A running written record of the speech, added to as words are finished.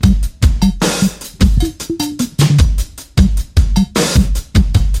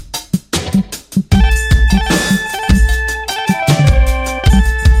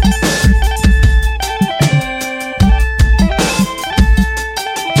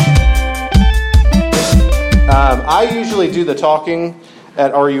I usually do the talking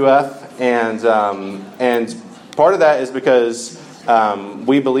at RUF, and part of that is because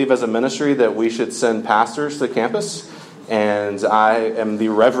we believe as a ministry that we should send pastors to campus. And I am the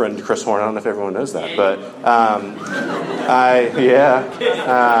Reverend Chris Horn. I don't know if everyone knows that, but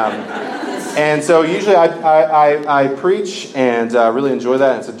and so usually I preach and really enjoy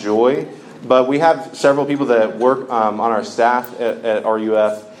that. It's a joy. But we have several people that work on our staff at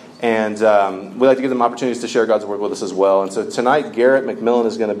RUF, and we like to give them opportunities to share God's Word with us as well. And so tonight, Garrett McMillan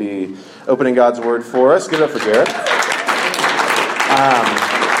is going to be opening God's Word for us. Give it up for Garrett.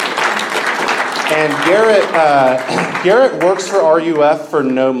 And Garrett works for RUF for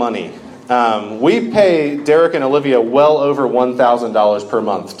no money. We pay Derek and Olivia well over $1,000 per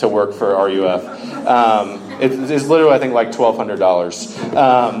month to work for RUF. It's literally, I think, like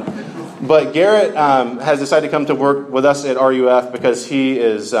 $1,200. But Garrett has decided to come to work with us at RUF because he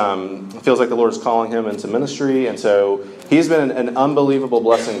feels like the Lord is calling him into ministry. And so he's been an unbelievable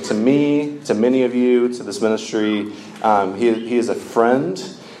blessing to me, to many of you, to this ministry. He is a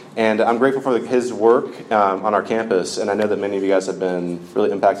friend. And I'm grateful for his work on our campus, and I know that many of you guys have been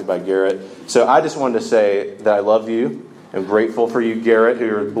really impacted by Garrett. So I just wanted to say that I love you. I'm grateful for you, Garrett,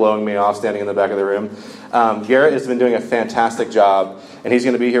 who are blowing me off standing in the back of the room. Garrett has been doing a fantastic job, and he's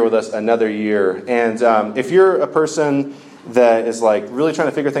going to be here with us another year. And if you're a person that is like really trying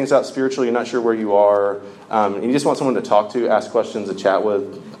to figure things out spiritually, you're not sure where you are, and you just want someone to talk to, ask questions, and chat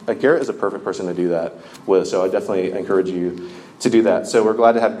with, Garrett is a perfect person to do that with. So I definitely encourage you to do that. So we're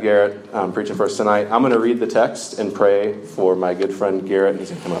glad to have Garrett preaching for us tonight. I'm going to read the text and pray for my good friend Garrett. He's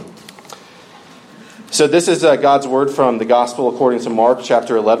going to come up. So this is God's word from the Gospel according to Mark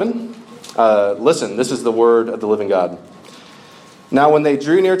chapter 11. Listen, this is the word of the living God. Now when they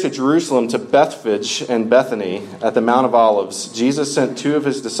drew near to Jerusalem, to Bethphage and Bethany at the Mount of Olives, Jesus sent two of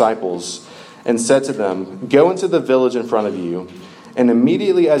his disciples and said to them, "Go into the village in front of you, and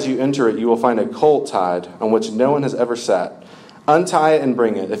immediately as you enter it, you will find a colt tied on which no one has ever sat. Untie it and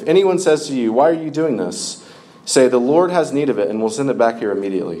bring it. If anyone says to you, 'Why are you doing this?' say, 'The Lord has need of it, and will send it back here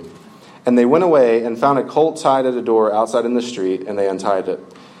immediately.'" And they went away and found a colt tied at a door outside in the street, and they untied it.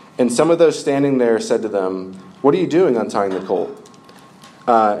 And some of those standing there said to them, "What are you doing untying the colt?"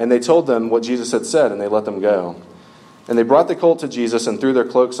 And they told them what Jesus had said, and they let them go. And they brought the colt to Jesus and threw their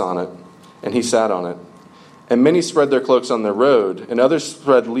cloaks on it, and he sat on it. And many spread their cloaks on the road, and others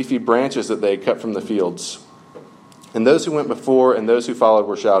spread leafy branches that they had cut from the fields. And those who went before and those who followed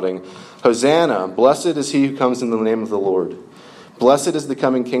were shouting, "Hosanna, blessed is he who comes in the name of the Lord. Blessed is the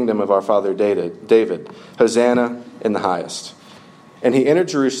coming kingdom of our father David. Hosanna in the highest." And he entered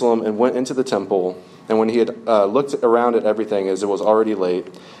Jerusalem and went into the temple. And when he had looked around at everything, as it was already late,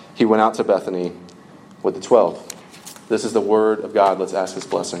 he went out to Bethany with the 12. This is the word of God. Let's ask his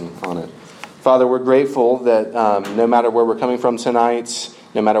blessing on it. Father, we're grateful that no matter where we're coming from tonight,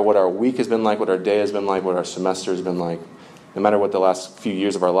 no matter what our week has been like, what our day has been like, what our semester has been like, no matter what the last few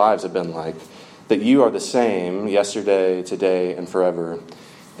years of our lives have been like, that you are the same yesterday, today, and forever,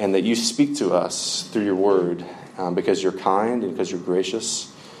 and that you speak to us through your word because you're kind and because you're gracious.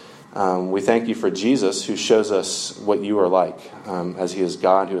 We thank you for Jesus, who shows us what you are like, as he is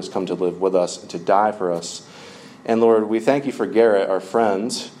God who has come to live with us and to die for us. And Lord, we thank you for Garrett, our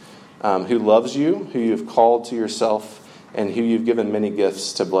friend, who loves you, who you have called to yourself, and who you've given many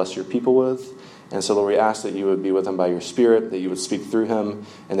gifts to bless your people with. And so, Lord, we ask that you would be with him by your Spirit, that you would speak through him,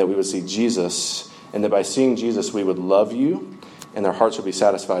 and that we would see Jesus, and that by seeing Jesus, we would love you, and our hearts would be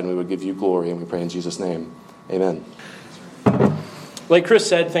satisfied, and we would give you glory, and we pray in Jesus' name. Amen. Like Chris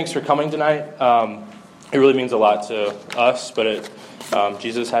said, thanks for coming tonight. It really means a lot to us, but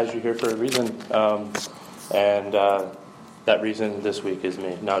Jesus has you here for a reason, and that reason this week is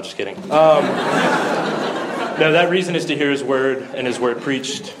me. No, just kidding. No, that reason is to hear his word and his word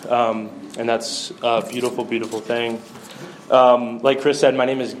preached, and that's a beautiful, beautiful thing. Like Chris said, my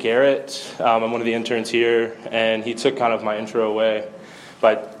name is Garrett. I'm one of the interns here, and he took kind of my intro away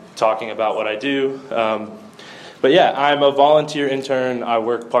by talking about what I do. But yeah, I'm a volunteer intern. I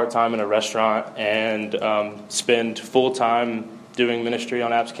work part-time in a restaurant and spend full-time doing ministry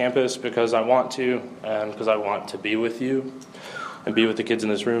on Apps campus because I want to, and because I want to be with you and be with the kids in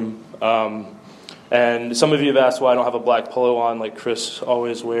this room. And some of you have asked why I don't have a black polo on like Chris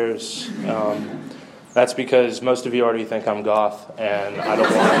always wears. That's because most of you already think I'm goth, and I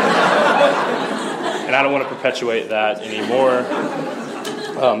don't want to perpetuate that anymore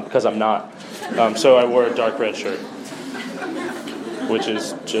because I'm not. So I wore a dark red shirt, which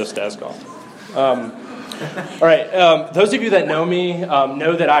is just as goth. All right, those of you that know me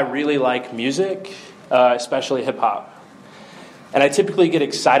know that I really like music, especially hip hop. And I typically get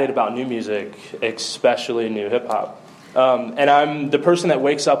excited about new music, especially new hip-hop. And I'm the person that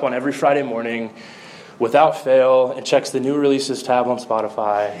wakes up on every Friday morning without fail and checks the new releases tab on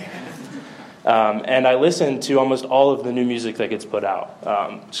Spotify. And I listen to almost all of the new music that gets put out,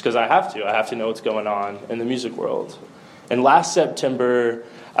 just because I have to. I have to know what's going on in the music world. And last September,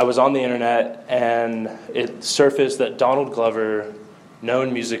 I was on the internet, and it surfaced that Donald Glover,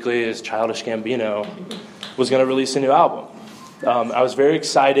 known musically as Childish Gambino, was going to release a new album. I was very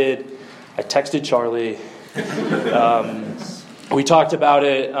excited. I texted Charlie. We talked about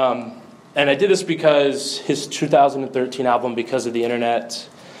it, and I did this because his 2013 album, Because of the Internet,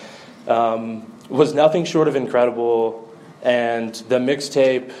 was nothing short of incredible, and the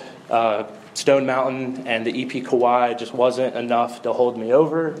mixtape, Stone Mountain, and the EP Kauai just wasn't enough to hold me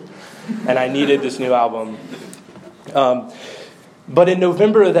over, and I needed this new album. But in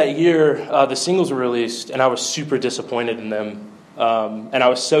November of that year, the singles were released, and I was super disappointed in them. And I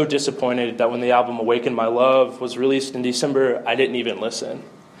was so disappointed that when the album Awaken My Love was released in December, I didn't even listen.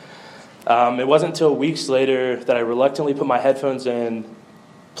 It wasn't until weeks later that I reluctantly put my headphones in,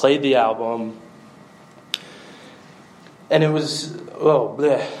 played the album, and it was,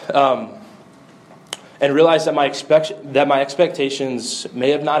 and realized that my expectations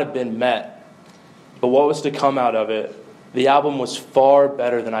may have not have been met, but what was to come out of it, the album was far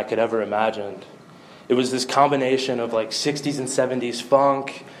better than I could ever imagined. It was this combination of like 60s and 70s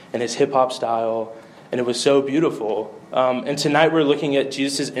funk and his hip-hop style, and it was so beautiful. And tonight we're looking at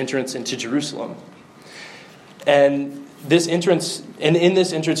Jesus' entrance into Jerusalem. And this entrance, and in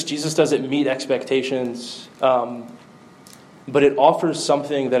this entrance, Jesus doesn't meet expectations, but it offers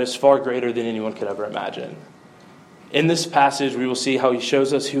something that is far greater than anyone could ever imagine. In this passage, we will see how he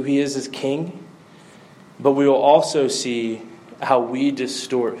shows us who he is as king, but we will also see how we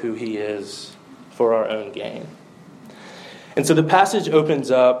distort who he is for our own gain. And so the passage opens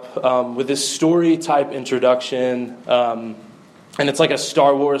up with this story-type introduction, and it's like a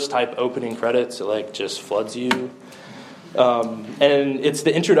Star Wars-type opening credits. It like just floods you. And it's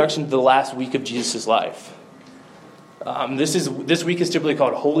the introduction to the last week of Jesus' life. This week is typically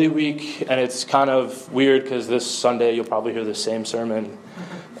called Holy Week, and it's kind of weird because this Sunday you'll probably hear the same sermon.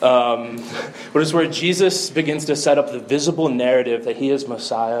 But it's where Jesus begins to set up the visible narrative that he is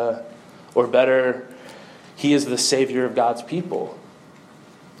Messiah, or better, he is the Savior of God's people.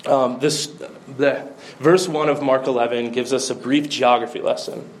 The verse 1 of Mark 11 gives us a brief geography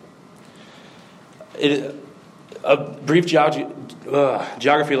lesson. A brief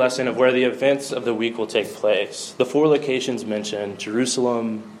geography lesson of where the events of the week will take place. The 4 locations mentioned: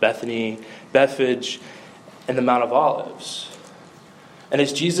 Jerusalem, Bethany, Bethphage, and the Mount of Olives. And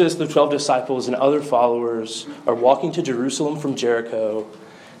as Jesus, the 12 disciples, and other followers are walking to Jerusalem from Jericho,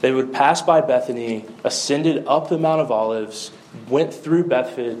 they would pass by Bethany, ascended up the Mount of Olives, went through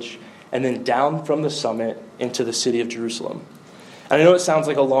Bethphage, and then down from the summit into the city of Jerusalem. And I know it sounds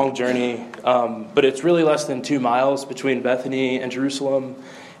like a long journey, but it's really less than 2 miles between Bethany and Jerusalem.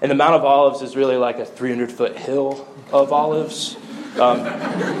 And the Mount of Olives is really like a 300-foot hill of olives.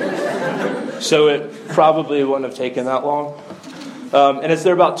 So it probably wouldn't have taken that long. And as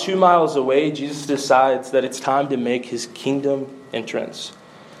they're about 2 miles away, Jesus decides that it's time to make his kingdom entrance,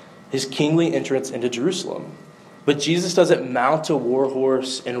 his kingly entrance into Jerusalem. But Jesus doesn't mount a war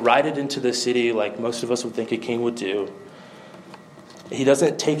horse and ride it into the city like most of us would think a king would do. He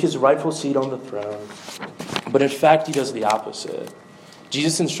doesn't take his rightful seat on the throne, but in fact he does the opposite.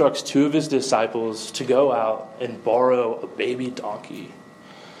 Jesus instructs 2 of his disciples to go out and borrow a baby donkey.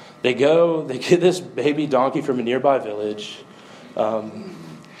 They get this baby donkey from a nearby village.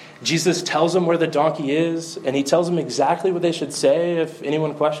 Jesus tells them where the donkey is, and he tells them exactly what they should say if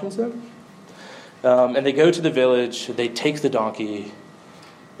anyone questions them. And they go to the village, they take the donkey,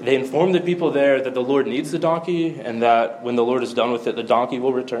 they inform the people there that the Lord needs the donkey, and that when the Lord is done with it, the donkey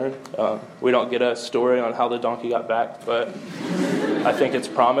will return. We don't get a story on how the donkey got back, but I think it's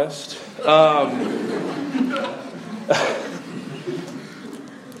promised.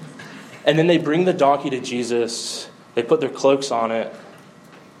 And then they bring the donkey to Jesus. They put their cloaks on it,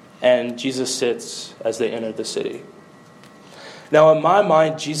 and Jesus sits as they enter the city. Now, in my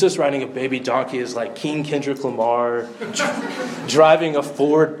mind, Jesus riding a baby donkey is like King Kendrick Lamar driving a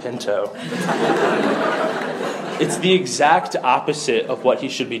Ford Pinto. It's the exact opposite of what he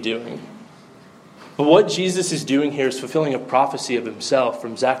should be doing. But what Jesus is doing here is fulfilling a prophecy of himself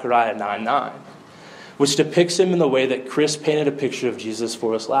from Zechariah 9:9, which depicts him in the way that Chris painted a picture of Jesus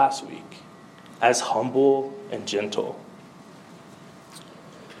for us last week, as humble and gentle.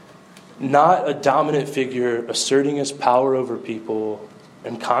 Not a dominant figure asserting his power over people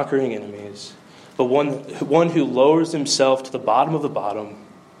and conquering enemies, but one who lowers himself to the bottom of the bottom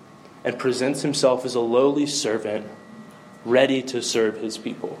and presents himself as a lowly servant, ready to serve his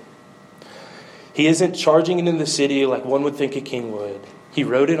people. He isn't charging into the city like one would think a king would. He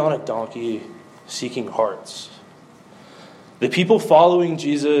rode it on a donkey, seeking hearts. The people following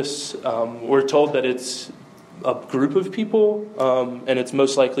Jesus, we're told that it's a group of people, and it's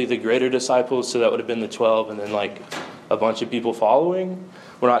most likely the greater disciples, so that would have been the 12, and then like a bunch of people following.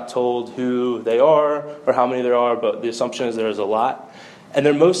 We're not told who they are or how many there are, but the assumption is there's a lot. And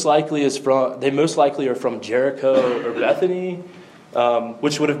they most likely are from Jericho or Bethany,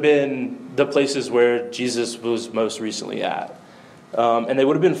 which would have been the places where Jesus was most recently at. And they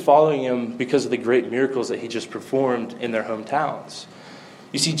would have been following him because of the great miracles that he just performed in their hometowns.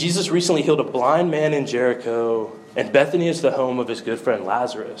 You see, Jesus recently healed a blind man in Jericho, and Bethany is the home of his good friend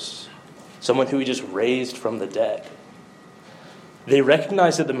Lazarus, someone who he just raised from the dead. They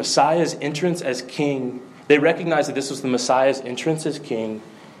recognized that the Messiah's entrance as king, they recognized that this was the Messiah's entrance as king,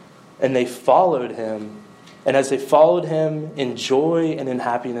 and they followed him. And as they followed him in joy and in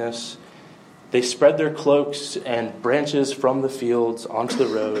happiness, they spread their cloaks and branches from the fields onto the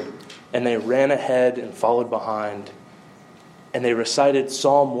road, and they ran ahead and followed behind. And they recited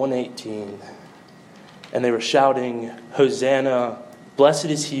Psalm 118, and they were shouting, "Hosanna, blessed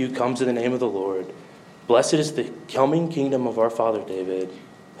is he who comes in the name of the Lord. Blessed is the coming kingdom of our father David.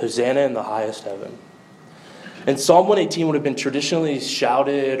 Hosanna in the highest heaven." And Psalm 118 would have been traditionally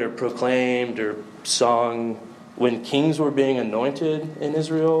shouted or proclaimed or sung when kings were being anointed in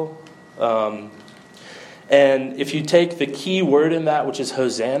Israel. And if you take the key word in that, which is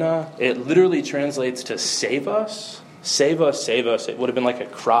Hosanna, it literally translates to save us. Save us, save us. It would have been like a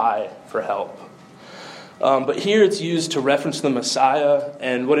cry for help. But here it's used to reference the Messiah,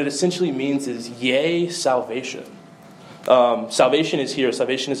 and what it essentially means is, yea, salvation. Salvation is here.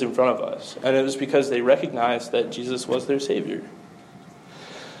 Salvation is in front of us. And it was because they recognized that Jesus was their Savior.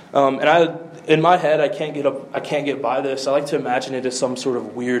 In my head, I can't get by this. I like to imagine it as some sort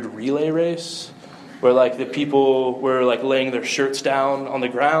of weird relay race, where like the people were like laying their shirts down on the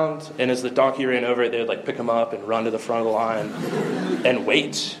ground, and as the donkey ran over it, they would like pick them up and run to the front of the line and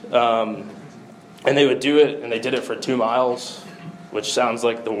wait. And they would do it, and they did it for 2 miles, which sounds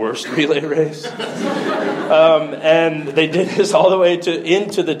like the worst relay race. And they did this all the way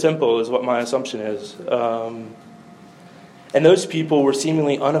into the temple, is what my assumption is. And those people were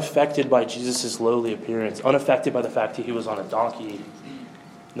seemingly unaffected by Jesus' lowly appearance, unaffected by the fact that he was on a donkey,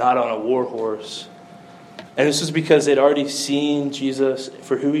 not on a war horse. And this was because they'd already seen Jesus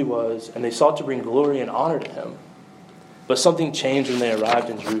for who he was, and they sought to bring glory and honor to him. But something changed when they arrived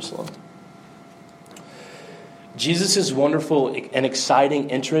in Jerusalem. Jesus' wonderful and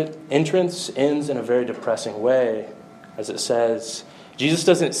exciting entrance ends in a very depressing way, as it says. Jesus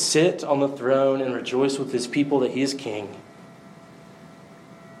doesn't sit on the throne and rejoice with his people that he is king.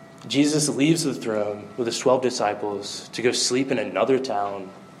 Jesus leaves the throne with his 12 disciples to go sleep in another town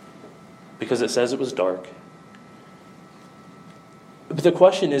because it says it was dark. But the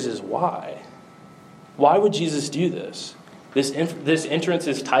question is why? Why would Jesus do this? This entrance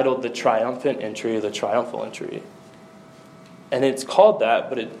is titled the triumphant entry or the triumphal entry. And it's called that,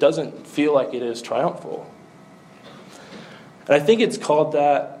 but it doesn't feel like it is triumphal. And I think it's called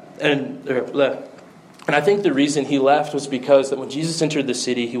that, and I think the reason he left was because that when Jesus entered the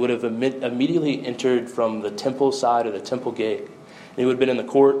city, he would have immediately entered from the temple side or the temple gate. And he would have been in the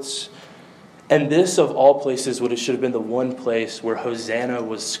courts. And this, of all places, should have been the one place where Hosanna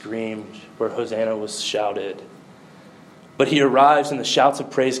was screamed, where Hosanna was shouted. But he arrives and the shouts of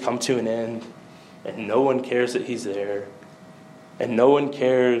praise come to an end, and no one cares that he's there. And no one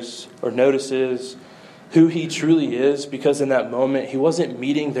cares or notices who he truly is, because in that moment he wasn't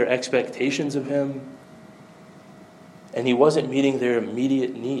meeting their expectations of him, and he wasn't meeting their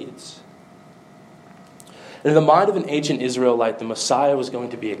immediate needs. In the mind of an ancient Israelite, the Messiah was going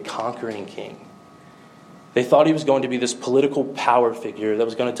to be a conquering king. They thought he was going to be this political power figure that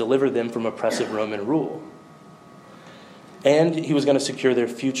was going to deliver them from oppressive Roman rule. And he was going to secure their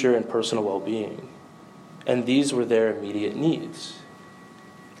future and personal well-being. And these were their immediate needs.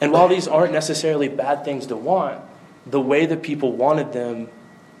 And while these aren't necessarily bad things to want, the way the people wanted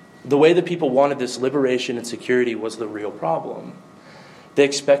this liberation and security was the real problem. They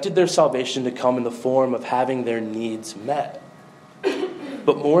expected their salvation to come in the form of having their needs met.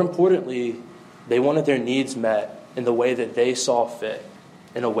 But more importantly, they wanted their needs met in the way that they saw fit,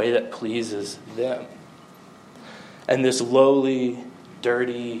 in a way that pleases them. And this lowly,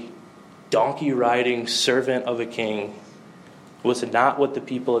 dirty, donkey-riding servant of a king was not what the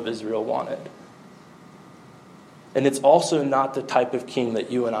people of Israel wanted. And it's also not the type of king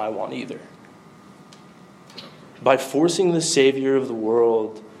that you and I want either. by forcing the Savior of the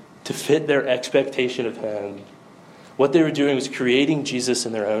world to fit their expectation of him, what they were doing was creating Jesus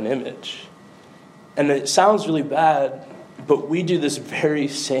in their own image. And it sounds really bad, but we do this very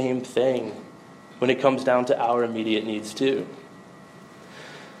same thing when it comes down to our immediate needs too.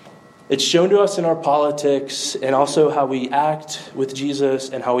 It's shown to us in our politics and also how we act with Jesus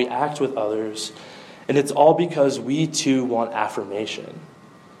and how we act with others. And it's all because we too want affirmation.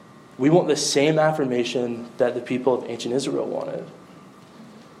 We want the same affirmation that the people of ancient Israel wanted.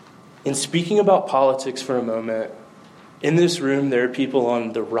 In speaking about politics for a moment, in this room there are people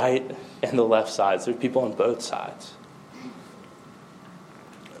on the right and the left sides. There are people on both sides.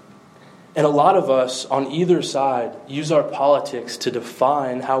 And a lot of us on either side use our politics to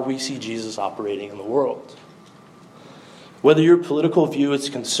define how we see Jesus operating in the world. Whether your political view is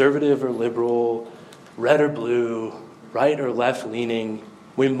conservative or liberal, red or blue, right or left leaning,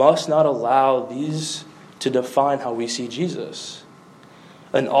 we must not allow these to define how we see Jesus.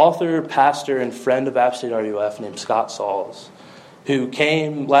 An author, pastor, and friend of App State RUF named Scott Sauls, who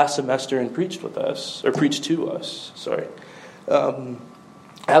came last semester and preached to us,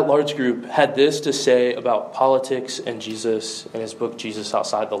 at Large Group, had this to say about politics and Jesus in his book, Jesus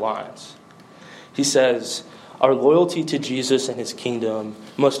Outside the Lines. He says, "Our loyalty to Jesus and his kingdom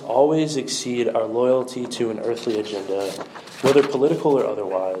must always exceed our loyalty to an earthly agenda, whether political or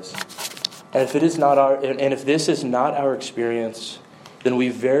otherwise. And if this is not our experience, then we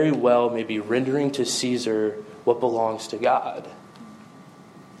very well may be rendering to Caesar what belongs to God."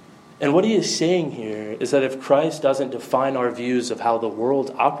 And what he is saying here is that if Christ doesn't define our views of how the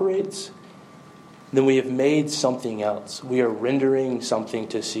world operates, then we have made something else. We are rendering something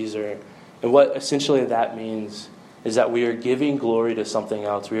to Caesar. And what essentially that means is that we are giving glory to something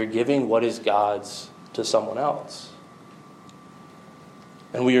else. We are giving what is God's to someone else.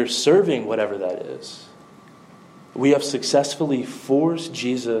 And we are serving whatever that is. We have successfully forced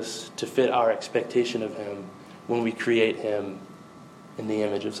Jesus to fit our expectation of him when we create him in the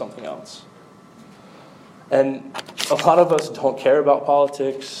image of something else. And a lot of us don't care about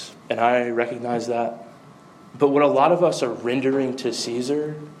politics, and I recognize that. But what a lot of us are rendering to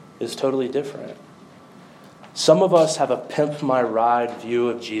Caesar is totally different. Some of us have a pimp my ride view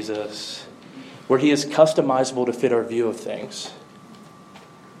of Jesus, where he is customizable to fit our view of things.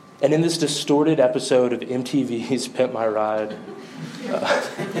 And in this distorted episode of MTV's Pimp My Ride,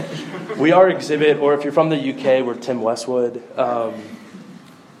 we are exhibit, or if you're from the UK, we're Tim Westwood.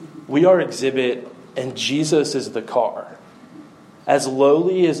 We are exhibit, and Jesus is the car. As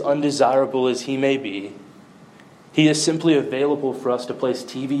lowly, as undesirable as he may be, he is simply available for us to place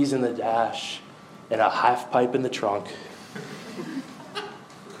TVs in the dash and a half pipe in the trunk.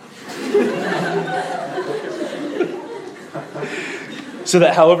 So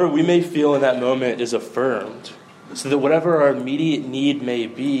that however we may feel in that moment is affirmed. So that whatever our immediate need may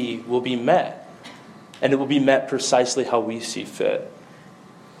be will be met. And it will be met precisely how we see fit.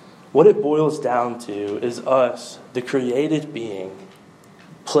 What it boils down to is us, the created being,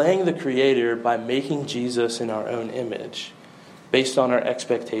 playing the Creator by making Jesus in our own image, based on our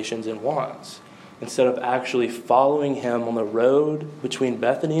expectations and wants, instead of actually following him on the road between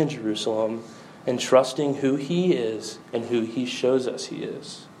Bethany and Jerusalem and trusting who he is and who he shows us he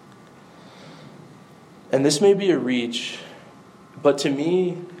is. And this may be a reach, but to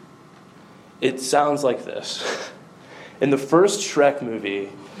me, it sounds like this. In the first Shrek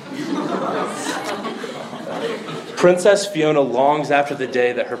movie, Princess Fiona longs after the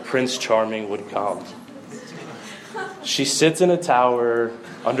day that her Prince Charming would come. She sits in a tower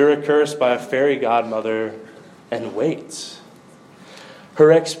under a curse by a fairy godmother and waits.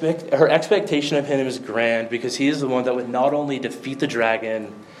 Her expectation of him is grand because he is the one that would not only defeat the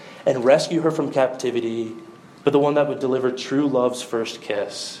dragon and rescue her from captivity, but the one that would deliver true love's first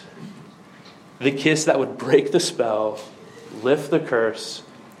kiss. The kiss that would break the spell, lift the curse,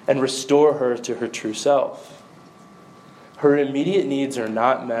 and restore her to her true self. Her immediate needs are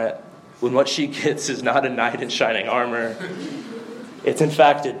not met when what she gets is not a knight in shining armor. It's in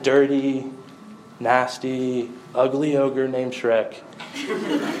fact a dirty, nasty, ugly ogre named Shrek,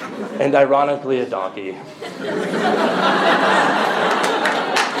 and ironically a donkey.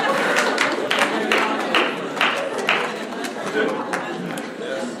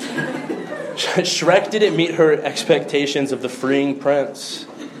 Shrek didn't meet her expectations of the freeing prince.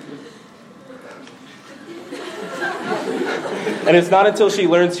 And it's not until she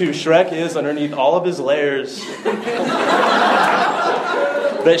learns who Shrek is underneath all of his layers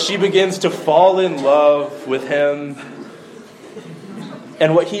that she begins to fall in love with him.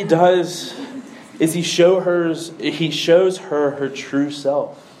 And what he does is he shows her true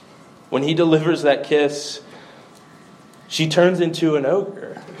self. When he delivers that kiss, she turns into an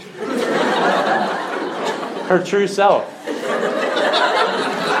ogre. Her true self.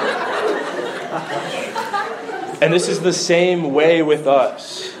 And this is the same way with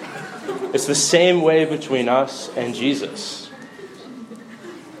us. It's the same way between us and Jesus.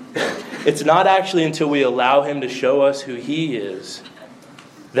 It's not actually until we allow him to show us who he is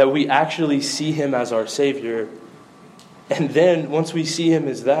that we actually see him as our Savior. And then once we see him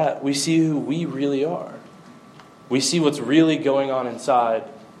as that, we see who we really are. We see what's really going on inside.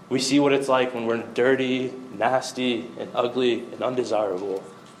 We see what it's like when we're dirty, nasty, and ugly, and undesirable.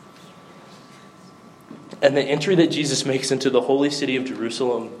 And the entry that Jesus makes into the holy city of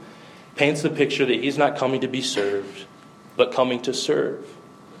Jerusalem paints the picture that he's not coming to be served, but coming to serve.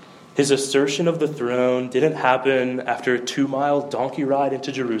 His assertion of the throne didn't happen after a 2-mile donkey ride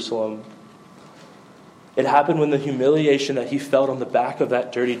into Jerusalem. It happened when the humiliation that he felt on the back of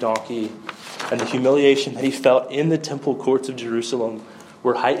that dirty donkey and the humiliation that he felt in the temple courts of Jerusalem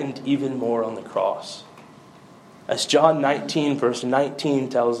were heightened even more on the cross. As John 19, verse 19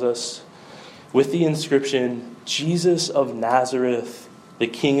 tells us, with the inscription, Jesus of Nazareth, the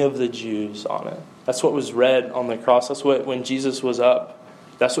King of the Jews, on it. That's what was read on the cross. That's what, when Jesus was up,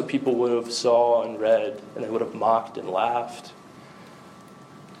 that's what people would have saw and read, and they would have mocked and laughed.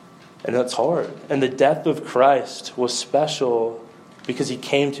 And that's hard. And the death of Christ was special because he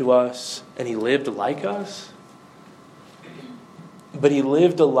came to us and he lived like us. But he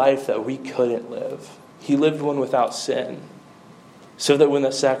lived a life that we couldn't live. He lived one without sin, so that when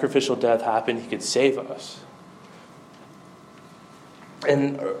that sacrificial death happened, he could save us.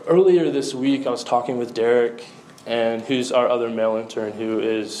 And earlier this week, I was talking with Derek, and who's our other male intern, who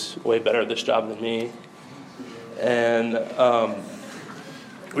is way better at this job than me. And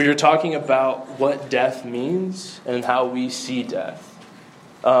we were talking about what death means and how we see death.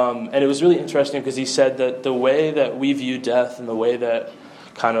 And it was really interesting because he said that the way that we view death and the way that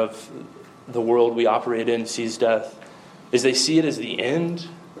kind of the world we operate in sees death is they see it as the end.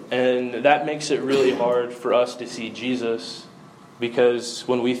 And that makes it really hard for us to see Jesus, because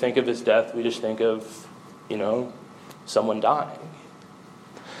when we think of his death, we just think of, someone dying.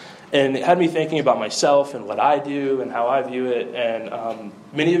 And it had me thinking about myself and what I do and how I view it. And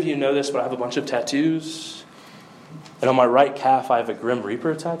many of you know this, but I have a bunch of tattoos. And on my right calf, I have a Grim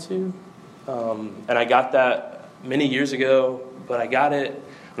Reaper tattoo. And I got that many years ago, but I got it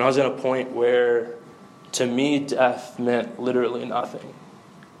when I was at a point where, to me, death meant literally nothing.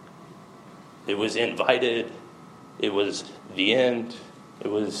 It was invited. It was the end. It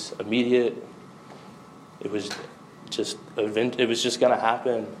was immediate. It was just event. It was just going to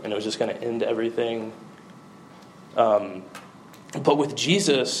happen, and it was just going to end everything. But with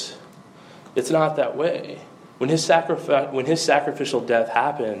Jesus, it's not that way. When his sacrificial death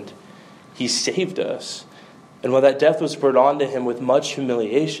happened, he saved us. And when that death was brought on to him with much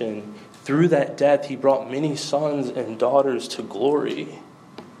humiliation, through that death, he brought many sons and daughters to glory.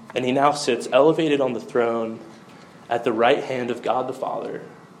 And he now sits elevated on the throne at the right hand of God the Father,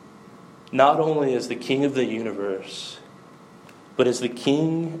 not only as the King of the universe, but as the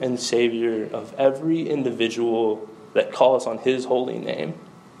King and Savior of every individual that calls on his holy name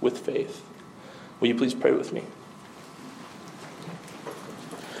with faith. Will you please pray with me?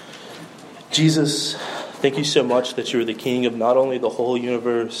 Jesus, thank you so much that you're the King of not only the whole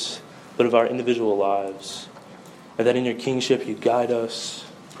universe, but of our individual lives. And that in your kingship you guide us,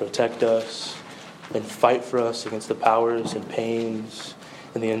 protect us, and fight for us against the powers and pains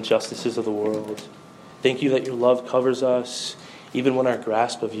and the injustices of the world. Thank you that your love covers us, even when our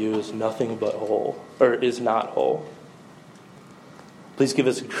grasp of you is nothing but whole, or is not whole. Please give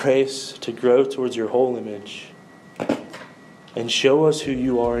us grace to grow towards your whole image and show us who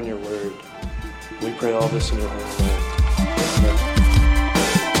you are in your word. We pray all this in your holy name. Amen.